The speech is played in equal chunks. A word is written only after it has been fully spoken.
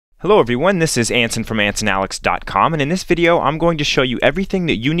Hello everyone, this is Anson from AnsonAlex.com, and in this video I'm going to show you everything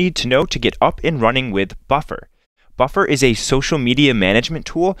that you need to know to get up and running with Buffer. Buffer is a social media management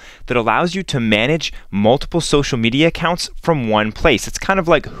tool that allows you to manage multiple social media accounts from one place. It's kind of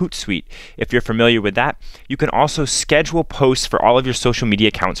like Hootsuite, if you're familiar with that. You can also schedule posts for all of your social media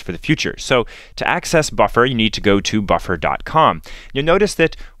accounts for the future. So to access Buffer, you need to go to buffer.com. You'll notice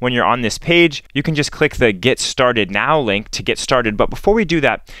that when you're on this page, you can just click the Get Started Now link to get started. But before we do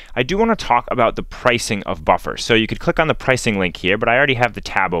that, I do want to talk about the pricing of Buffer. So you could click on the pricing link here, but I already have the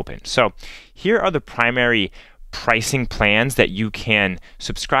tab open. So here are the primary pricing plans that you can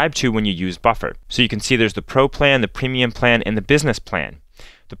subscribe to when you use Buffer. So you can see there's the Pro plan, the Premium plan, and the Business plan.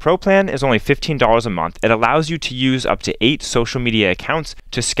 The Pro plan is only $15 a month. It allows you to use up to 8 social media accounts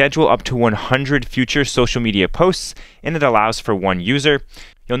to schedule up to 100 future social media posts, and it allows for 1 user.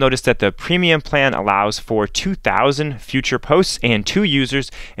 You'll notice that the Premium plan allows for 2,000 future posts and 2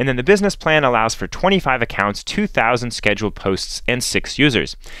 users, and then the Business plan allows for 25 accounts, 2,000 scheduled posts, and 6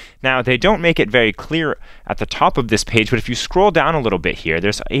 users. Now, they don't make it very clear at the top of this page, but if you scroll down a little bit here,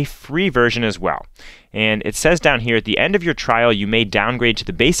 there's a free version as well. And it says down here, at the end of your trial, you may downgrade to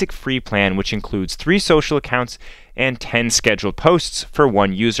the basic free plan, which includes 3 social accounts and 10 scheduled posts for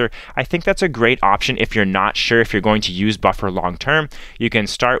 1 user. I think that's a great option if you're not sure if you're going to use Buffer long term. You can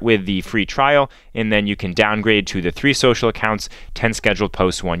start with the free trial, and then you can downgrade to the 3 social accounts, 10 scheduled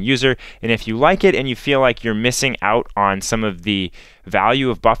posts, 1 user. And if you like it and you feel like you're missing out on some of the value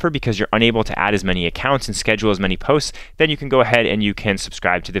of Buffer because you're unable to add as many accounts and schedule as many posts, then you can go ahead and you can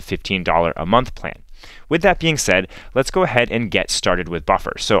subscribe to the $15 a month plan. With that being said, let's go ahead and get started with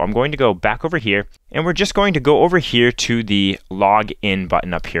Buffer. So I'm going to go back over here, and we're just going to go over here to the Log In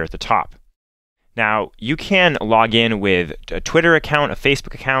button up here at the top. Now, you can log in with a Twitter account, a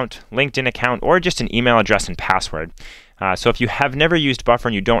Facebook account, LinkedIn account, or just an email address and password. So if you have never used Buffer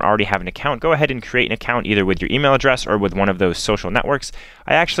and you don't already have an account, go ahead and create an account either with your email address or with one of those social networks.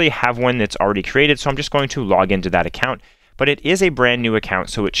 I actually have one that's already created, so I'm just going to log into that account. But it is a brand new account,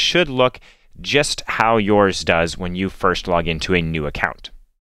 so it should look just how yours does when you first log into a new account.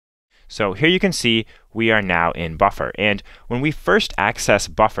 So here you can see we are now in Buffer. And when we first access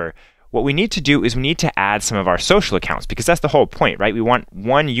Buffer, what we need to do is we need to add some of our social accounts, because that's the whole point, right? We want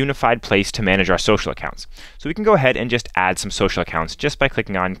one unified place to manage our social accounts. So we can go ahead and just add some social accounts just by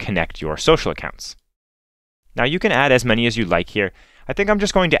clicking on Connect Your Social Accounts. Now you can add as many as you like here. I think I'm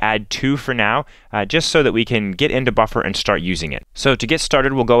just going to add 2 for now, just so that we can get into Buffer and start using it. So to get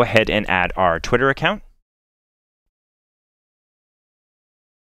started, we'll go ahead and add our Twitter account.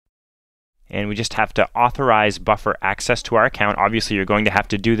 And we just have to authorize Buffer access to our account. Obviously, you're going to have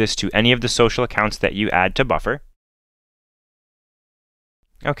to do this to any of the social accounts that you add to Buffer.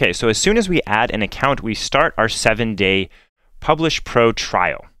 Okay, so as soon as we add an account, we start our 7-day Publish Pro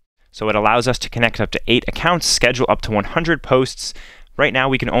trial. So it allows us to connect up to 8 accounts, schedule up to 100 posts. Right now,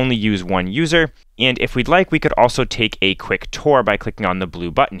 we can only use 1 user. And if we'd like, we could also take a quick tour by clicking on the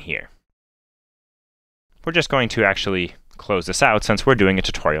blue button here. We're just going to actually close this out since we're doing a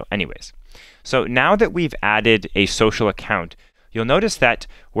tutorial anyways. So now that we've added a social account, you'll notice that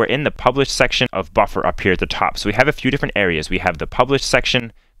we're in the Publish section of Buffer up here at the top. So we have a few different areas. We have the Publish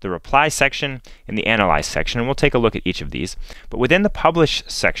section, the Reply section, and the Analyze section, and we'll take a look at each of these. But within the Publish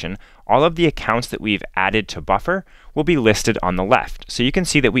section, all of the accounts that we've added to Buffer will be listed on the left. So you can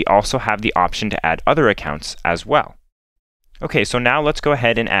see that we also have the option to add other accounts as well. Okay, so now let's go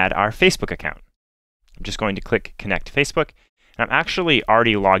ahead and add our Facebook account. I'm just going to click Connect Facebook. And I'm actually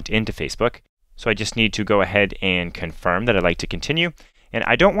already logged into Facebook, so I just need to go ahead and confirm that I'd like to continue. And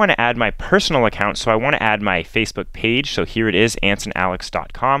I don't want to add my personal account, so I want to add my Facebook page. So here it is,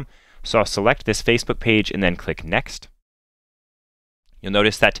 AnsonAlex.com. So I'll select this Facebook page and then click Next. You'll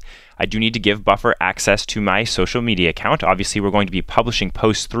notice that I do need to give Buffer access to my social media account. Obviously, we're going to be publishing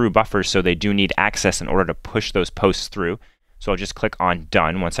posts through Buffer, so they do need access in order to push those posts through. So I'll just click on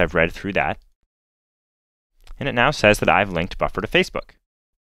Done once I've read through that. And it now says that I've linked Buffer to Facebook.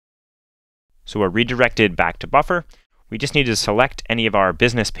 So we're redirected back to Buffer. We just need to select any of our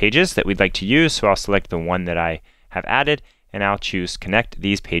business pages that we'd like to use. So I'll select the one that I have added, and I'll choose Connect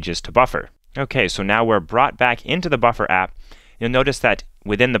these pages to Buffer. Okay, so now we're brought back into the Buffer app. You'll notice that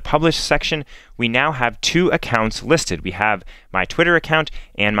within the Publish section, we now have 2 accounts listed. We have my Twitter account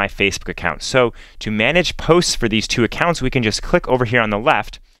and my Facebook account. So to manage posts for these 2 accounts, we can just click over here on the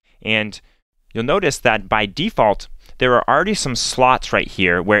left, and you'll notice that by default, there are already some slots right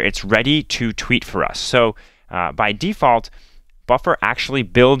here where it's ready to tweet for us. So by default, Buffer actually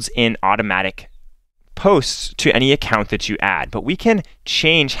builds in automatic posts to any account that you add, but we can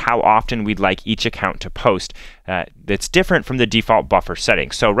change how often we'd like each account to post. That's different from the default buffer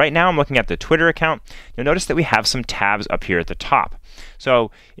settings. So right now I'm looking at the Twitter account. You'll notice that we have some tabs up here at the top. So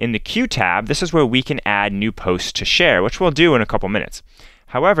in the Q tab, this is where we can add new posts to share, which we'll do in a couple minutes.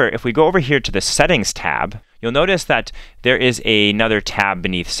 However, if we go over here to the Settings tab, you'll notice that there is another tab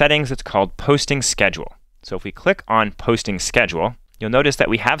beneath Settings that's called Posting Schedule. So if we click on Posting Schedule, you'll notice that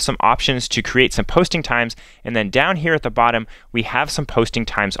we have some options to create some posting times, and then down here at the bottom, we have some posting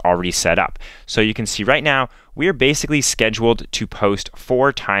times already set up. So you can see right now, we're basically scheduled to post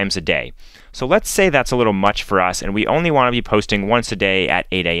 4 times a day. So let's say that's a little much for us, and we only want to be posting once a day at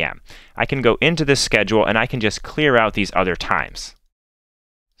 8 a.m. I can go into this schedule, and I can just clear out these other times.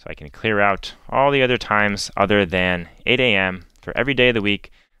 So I can clear out all the other times other than 8 a.m. for every day of the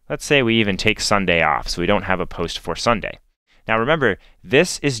week. Let's say we even take Sunday off, so we don't have a post for Sunday. Now remember,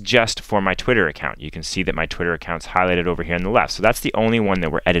 this is just for my Twitter account. You can see that my Twitter account's highlighted over here on the left. So that's the only one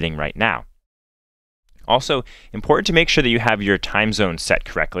that we're editing right now. Also, important to make sure that you have your time zone set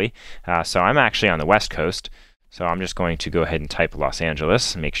correctly. So I'm actually on the West Coast. So I'm just going to go ahead and type Los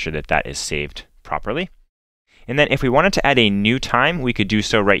Angeles and make sure that that is saved properly. And then if we wanted to add a new time, we could do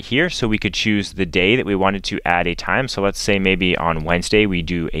so right here. So we could choose the day that we wanted to add a time. So let's say maybe on Wednesday, we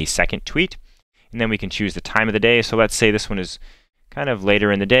do a second tweet. And then we can choose the time of the day. So let's say this one is kind of later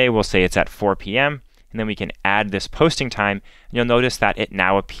in the day. We'll say it's at 4 p.m. And then we can add this posting time. And you'll notice that it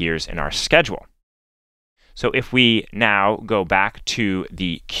now appears in our schedule. So if we now go back to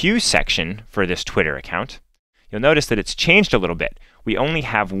the Q section for this Twitter account, you'll notice that it's changed a little bit. We only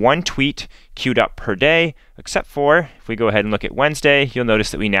have 1 tweet queued up per day, except for if we go ahead and look at Wednesday, you'll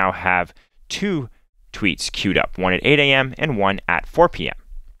notice that we now have 2 tweets queued up, one at 8 a.m. and one at 4 p.m.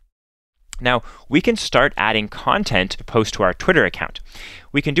 Now, we can start adding content to post to our Twitter account.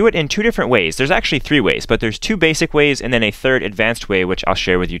 We can do it in 2 different ways. There's actually 3 ways, but there's 2 basic ways and then a 3rd advanced way, which I'll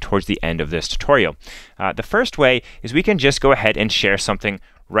share with you towards the end of this tutorial. The first way is we can just go ahead and share something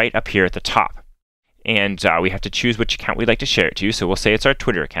right up here at the top. And we have to choose which account we'd like to share it to. So we'll say it's our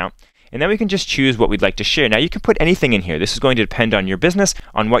Twitter account. And then we can just choose what we'd like to share. Now you can put anything in here. This is going to depend on your business,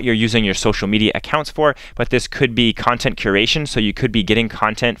 on what you're using your social media accounts for, but this could be content curation. So you could be getting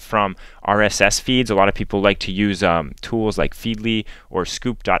content from RSS feeds. A lot of people like to use tools like Feedly or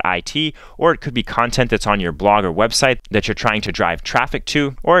Scoop.it, or it could be content that's on your blog or website that you're trying to drive traffic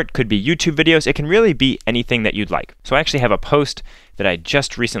to, or it could be YouTube videos. It can really be anything that you'd like. So I actually have a post that I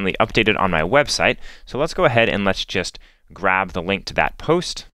just recently updated on my website. So let's go ahead and let's just grab the link to that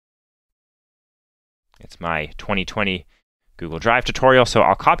post. It's my 2020 Google Drive tutorial, so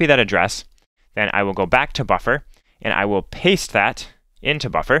I'll copy that address. Then I will go back to Buffer, and I will paste that into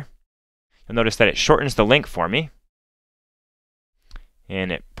Buffer. You'll notice that it shortens the link for me.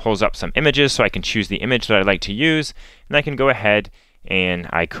 And it pulls up some images, so I can choose the image that I'd like to use. And I can go ahead and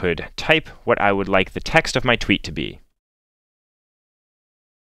I could type what I would like the text of my tweet to be.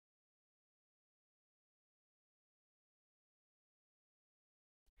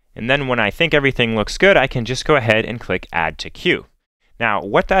 And then when I think everything looks good, I can just go ahead and click Add to Queue. Now,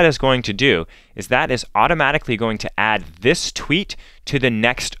 what that is going to do is that is automatically going to add this tweet to the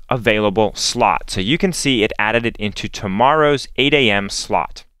next available slot. So you can see it added it into tomorrow's 8 a.m.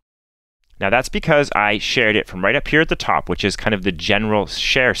 slot. Now that's because I shared it from right up here at the top, which is kind of the general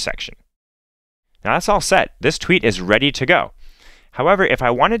share section. Now that's all set. This tweet is ready to go. However, if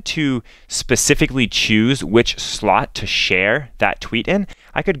I wanted to specifically choose which slot to share that tweet in,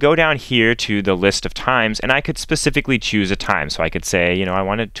 I could go down here to the list of times and I could specifically choose a time. So I could say, you know, I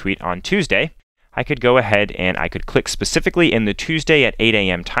want to tweet on Tuesday. I could go ahead and I could click specifically in the Tuesday at 8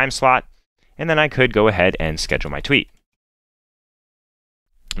 a.m. time slot, and then I could go ahead and schedule my tweet.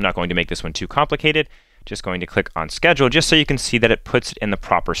 I'm not going to make this one too complicated. Just going to click on schedule just so you can see that it puts it in the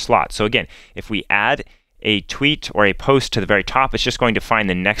proper slot. So again, if we add a tweet or a post to the very top, it's just going to find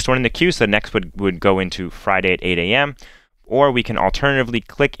the next one in the queue. So the next would go into Friday at 8 a.m. Or we can alternatively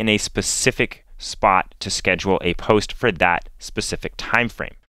click in a specific spot to schedule a post for that specific time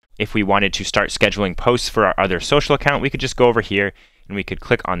frame. If we wanted to start scheduling posts for our other social account, we could just go over here and we could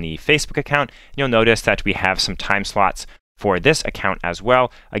click on the Facebook account. And you'll notice that we have some time slots for this account as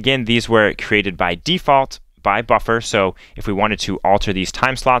well. Again, these were created by default by Buffer, so if we wanted to alter these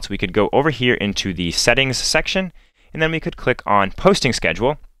time slots, we could go over here into the settings section, and then we could click on posting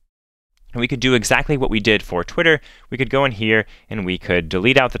schedule, and we could do exactly what we did for Twitter. We could go in here and we could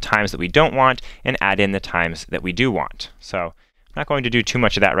delete out the times that we don't want and add in the times that we do want. So I'm not going to do too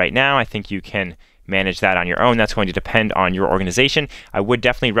much of that right now. I think you can manage that on your own. That's going to depend on your organization. I would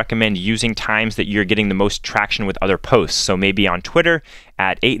definitely recommend using times that you're getting the most traction with other posts. So maybe on Twitter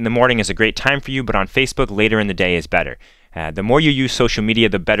at 8 in the morning is a great time for you, but on Facebook later in the day is better. The more you use social media,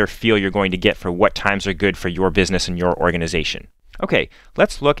 the better feel you're going to get for what times are good for your business and your organization. Okay,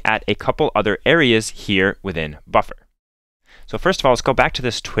 let's look at a couple other areas here within Buffer. So first of all, let's go back to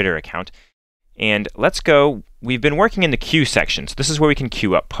this Twitter account. And we've been working in the queue section. So this is where we can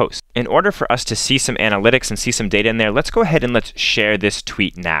queue up posts. In order for us to see some analytics and see some data in there, let's go ahead and let's share this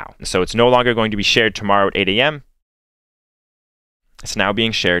tweet now. So it's no longer going to be shared tomorrow at 8 a.m. It's now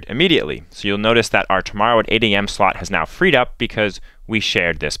being shared immediately. So you'll notice that our tomorrow at 8 a.m. slot has now freed up because we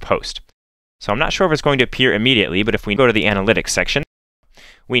shared this post. So I'm not sure if it's going to appear immediately, but if we go to the analytics section,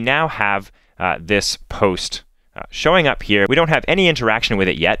 we now have this post showing up here. We don't have any interaction with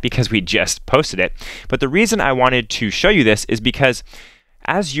it yet because we just posted it. But the reason I wanted to show you this is because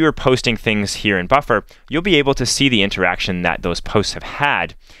as you're posting things here in Buffer, you'll be able to see the interaction that those posts have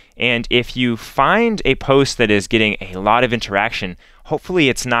had. And if you find a post that is getting a lot of interaction, hopefully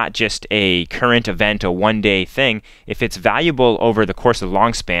it's not just a current event, a one-day thing. If it's valuable over the course of the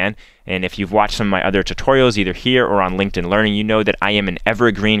long span, and if you've watched some of my other tutorials either here or on LinkedIn Learning, you know that I am an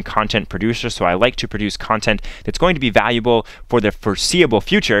evergreen content producer, so I like to produce content that's going to be valuable for the foreseeable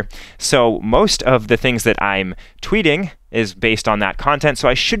future. So most of the things that I'm tweeting is based on that content, so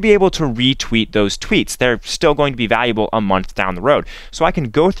I should be able to retweet those tweets. They're still going to be valuable a month down the road. So I can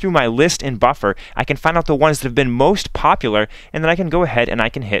go through my list in Buffer, I can find out the ones that have been most popular, and then I can go ahead and I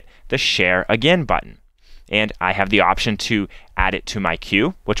can hit the Share Again button. And I have the option to add it to my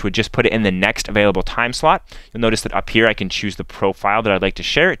queue, which would just put it in the next available time slot. You'll notice that up here I can choose the profile that I'd like to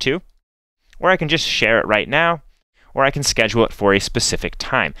share it to, or I can just share it right now, or I can schedule it for a specific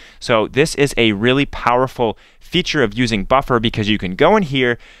time. So this is a really powerful feature of using Buffer because you can go in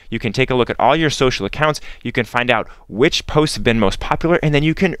here, you can take a look at all your social accounts, you can find out which posts have been most popular, and then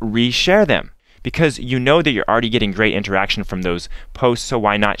you can reshare them because you know that you're already getting great interaction from those posts, so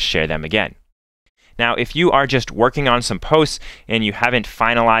why not share them again? Now, if you are just working on some posts and you haven't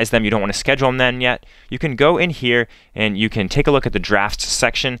finalized them, you don't want to schedule them then yet, you can go in here and you can take a look at the drafts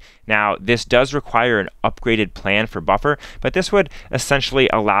section. Now, this does require an upgraded plan for Buffer, but this would essentially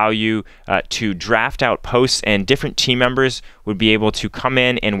allow you to draft out posts, and different team members would be able to come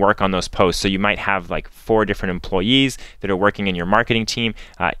in and work on those posts. So you might have like 4 different employees that are working in your marketing team.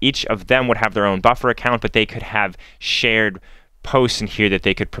 Each of them would have their own Buffer account, but they could have shared posts in here that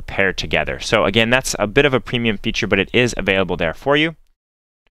they could prepare together. So again, that's a bit of a premium feature, but it is available there for you.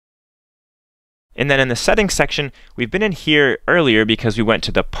 And then in the settings section, we've been in here earlier because we went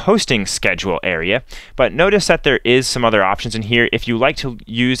to the posting schedule area, but notice that there is some other options in here. If you like to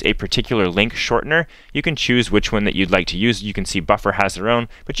use a particular link shortener, you can choose which one that you'd like to use. You can see Buffer has their own,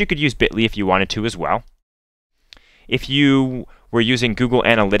 but you could use Bitly if you wanted to as well. If you were using Google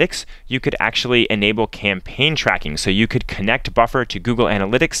Analytics, you could actually enable campaign tracking. So you could connect Buffer to Google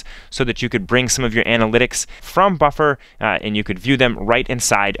Analytics so that you could bring some of your analytics from Buffer and you could view them right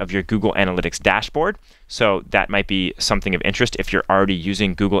inside of your Google Analytics dashboard. So that might be something of interest if you're already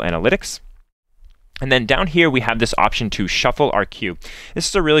using Google Analytics. And then down here, we have this option to shuffle our queue. This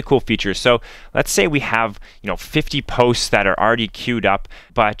is a really cool feature. So let's say we have 50 posts that are already queued up,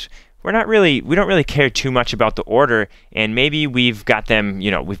 but we don't really care too much about the order, and maybe we've got them,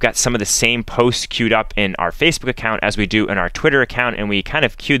 we've got some of the same posts queued up in our Facebook account as we do in our Twitter account, and we kind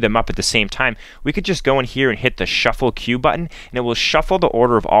of queued them up at the same time. We could just go in here and hit the shuffle queue button, and it will shuffle the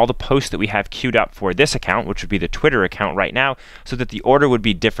order of all the posts that we have queued up for this account, which would be the Twitter account right now, so that the order would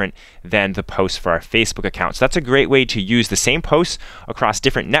be different than the posts for our Facebook account. So that's a great way to use the same posts across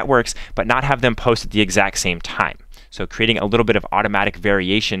different networks, but not have them post at the exact same time. So creating a little bit of automatic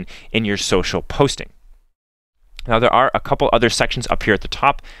variation in your social posting. Now there are a couple other sections up here at the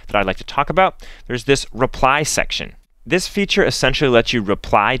top that I'd like to talk about. There's this reply section. This feature essentially lets you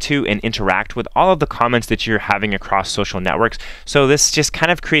reply to and interact with all of the comments that you're having across social networks. So this just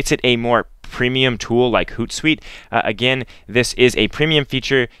kind of creates it a more premium tool like Hootsuite. Again, this is a premium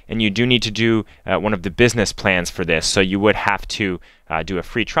feature, and you do need to do one of the business plans for this. So you would have to do a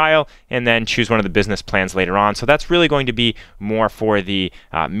free trial and then choose one of the business plans later on. So that's really going to be more for the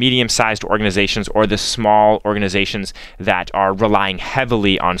medium-sized organizations or the small organizations that are relying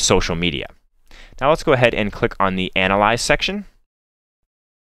heavily on social media. Now let's go ahead and click on the Analyze section.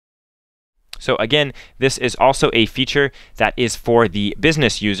 So again, this is also a feature that is for the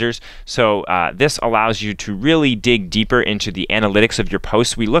business users. So this allows you to really dig deeper into the analytics of your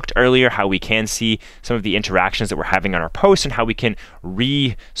posts. We looked earlier how we can see some of the interactions that we're having on our posts and how we can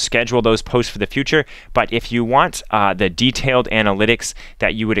reschedule those posts for the future. But if you want the detailed analytics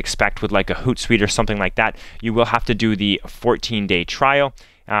that you would expect with like a Hootsuite or something like that, you will have to do the 14-day trial.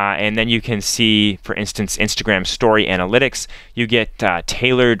 And then you can see, for instance, Instagram story analytics. You get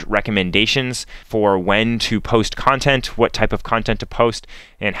tailored recommendations for when to post content, what type of content to post,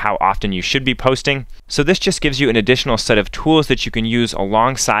 and how often you should be posting. So this just gives you an additional set of tools that you can use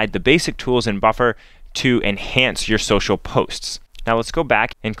alongside the basic tools in Buffer to enhance your social posts. Now let's go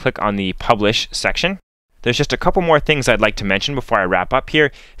back and click on the Publish section. There's just a couple more things I'd like to mention before I wrap up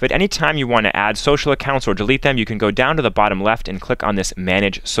here. If at any time you want to add social accounts or delete them, you can go down to the bottom left and click on this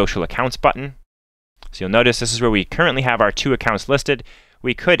Manage Social Accounts button. So you'll notice this is where we currently have our 2 accounts listed.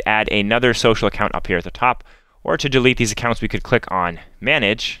 We could add another social account up here at the top, or to delete these accounts, we could click on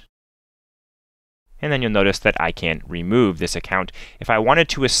Manage. And then you'll notice that I can remove this account. If I wanted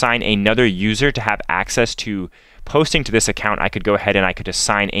to assign another user to have access to posting to this account, I could go ahead and I could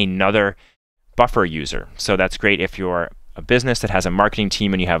assign another Buffer user. So that's great if you're a business that has a marketing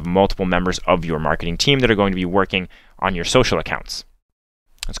team and you have multiple members of your marketing team that are going to be working on your social accounts.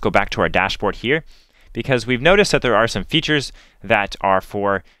 Let's go back to our dashboard here, because we've noticed that there are some features that are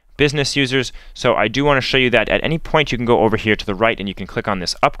for business users. So I do want to show you that at any point you can go over here to the right and you can click on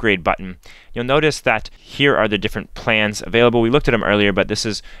this upgrade button. You'll notice that here are the different plans available. We looked at them earlier, but this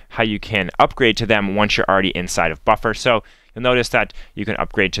is how you can upgrade to them once you're already inside of Buffer. So you'll notice that you can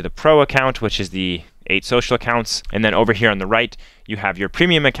upgrade to the Pro account, which is the 8 social accounts. And then over here on the right, you have your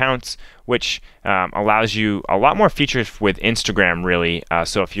premium accounts, which allows you a lot more features with Instagram, really.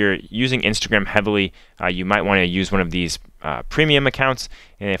 So if you're using Instagram heavily, you might want to use one of these premium accounts.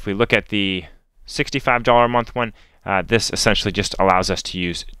 And if we look at the $65 a month one, this essentially just allows us to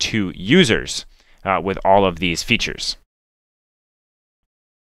use 2 users with all of these features.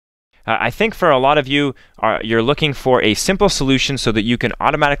 I think for a lot of you, you're looking for a simple solution so that you can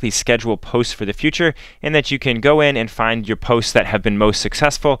automatically schedule posts for the future, and that you can go in and find your posts that have been most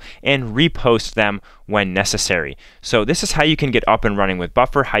successful and repost them when necessary. So this is how you can get up and running with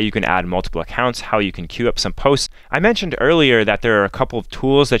Buffer, how you can add multiple accounts, how you can queue up some posts. I mentioned earlier that there are a couple of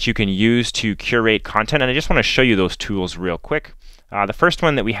tools that you can use to curate content, and I just want to show you those tools real quick. The first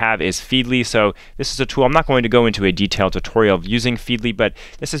one that we have is Feedly. So this is a tool. I'm not going to go into a detailed tutorial of using Feedly, but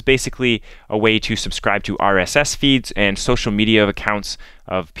this is basically a way to subscribe to RSS feeds and social media accounts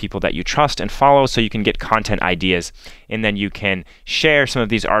of people that you trust and follow, so you can get content ideas. And then you can share some of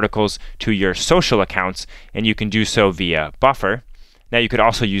these articles to your social accounts, and you can do so via Buffer. Now you could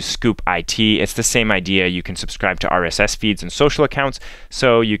also use Scoop IT. It's the same idea. You can subscribe to RSS feeds and social accounts,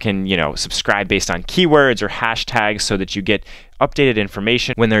 so you can, subscribe based on keywords or hashtags so that you get updated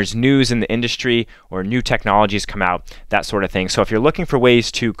information when there's news in the industry or new technologies come out, that sort of thing. So if you're looking for ways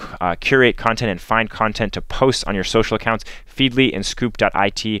to curate content and find content to post on your social accounts, Feedly and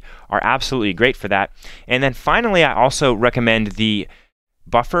Scoop.it are absolutely great for that. And then finally, I also recommend the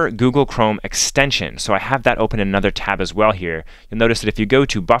Buffer Google Chrome extension. So I have that open in another tab as well here. You'll notice that if you go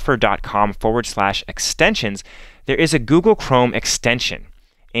to buffer.com/extensions, there is a Google Chrome extension.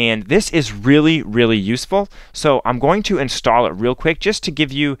 And this is really, really useful. So I'm going to install it real quick just to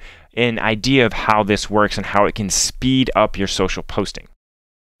give you an idea of how this works and how it can speed up your social posting.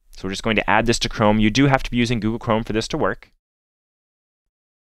 So we're just going to add this to Chrome. You do have to be using Google Chrome for this to work.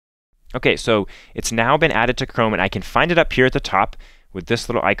 Okay, so it's now been added to Chrome, and I can find it up here at the top with this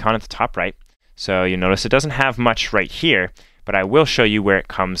little icon at the top right. So you notice it doesn't have much right here, but I will show you where it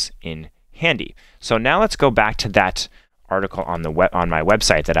comes in handy. So now let's go back to that article on my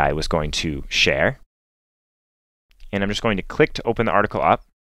website that I was going to share. And I'm just going to click to open the article up.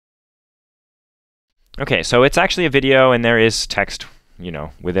 Okay, so it's actually a video, and there is text,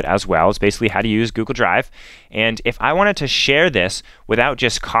 with it as well. It's basically how to use Google Drive. And if I wanted to share this without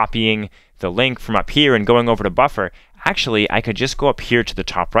just copying the link from up here and going over to Buffer, actually, I could just go up here to the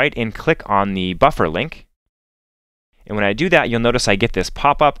top right and click on the Buffer link. And when I do that, you'll notice I get this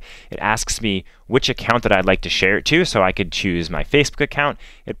pop-up. It asks me which account that I'd like to share it to, so I could choose my Facebook account.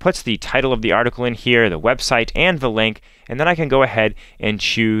 It puts the title of the article in here, the website, and the link, and then I can go ahead and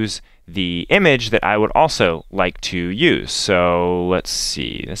choose the image that I would also like to use. So let's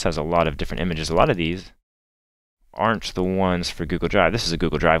see, this has a lot of different images. A lot of these aren't the ones for Google Drive. This is a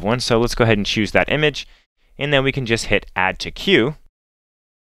Google Drive one, so let's go ahead and choose that image, and then we can just hit Add to Queue.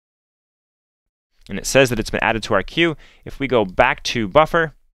 And it says that it's been added to our queue. If we go back to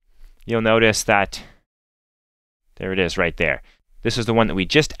Buffer, you'll notice that there it is right there. This is the one that we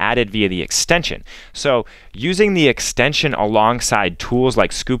just added via the extension. So using the extension alongside tools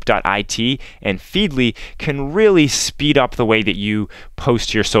like scoop.it and Feedly can really speed up the way that you post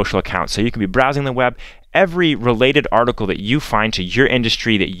to your social accounts. So you can be browsing the web. Every related article that you find to your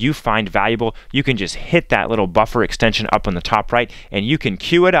industry that you find valuable, you can just hit that little Buffer extension up on the top right, and you can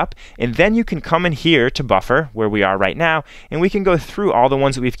queue it up, and then you can come in here to Buffer, where we are right now, and we can go through all the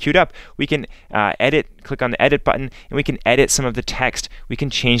ones that we've queued up. We can click on the edit button, and we can edit some of the text. We can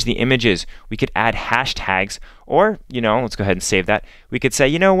change the images. We could add hashtags, or, let's go ahead and save that. We could say,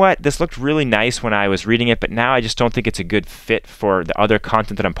 you know what, this looked really nice when I was reading it, but now I just don't think it's a good fit for the other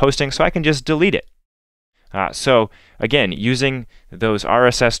content that I'm posting, so I can just delete it. So again, using those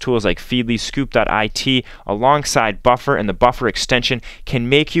RSS tools like Feedly, Scoop.it, alongside Buffer and the Buffer extension can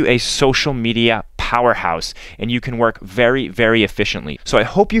make you a social media powerhouse, and you can work very, very efficiently. So I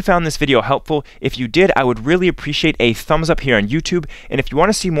hope you found this video helpful. If you did, I would really appreciate a thumbs up here on YouTube. And if you want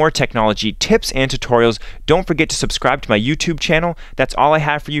to see more technology tips and tutorials, don't forget to subscribe to my YouTube channel. That's all I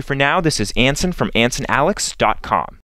have for you for now. This is Anson from AnsonAlex.com.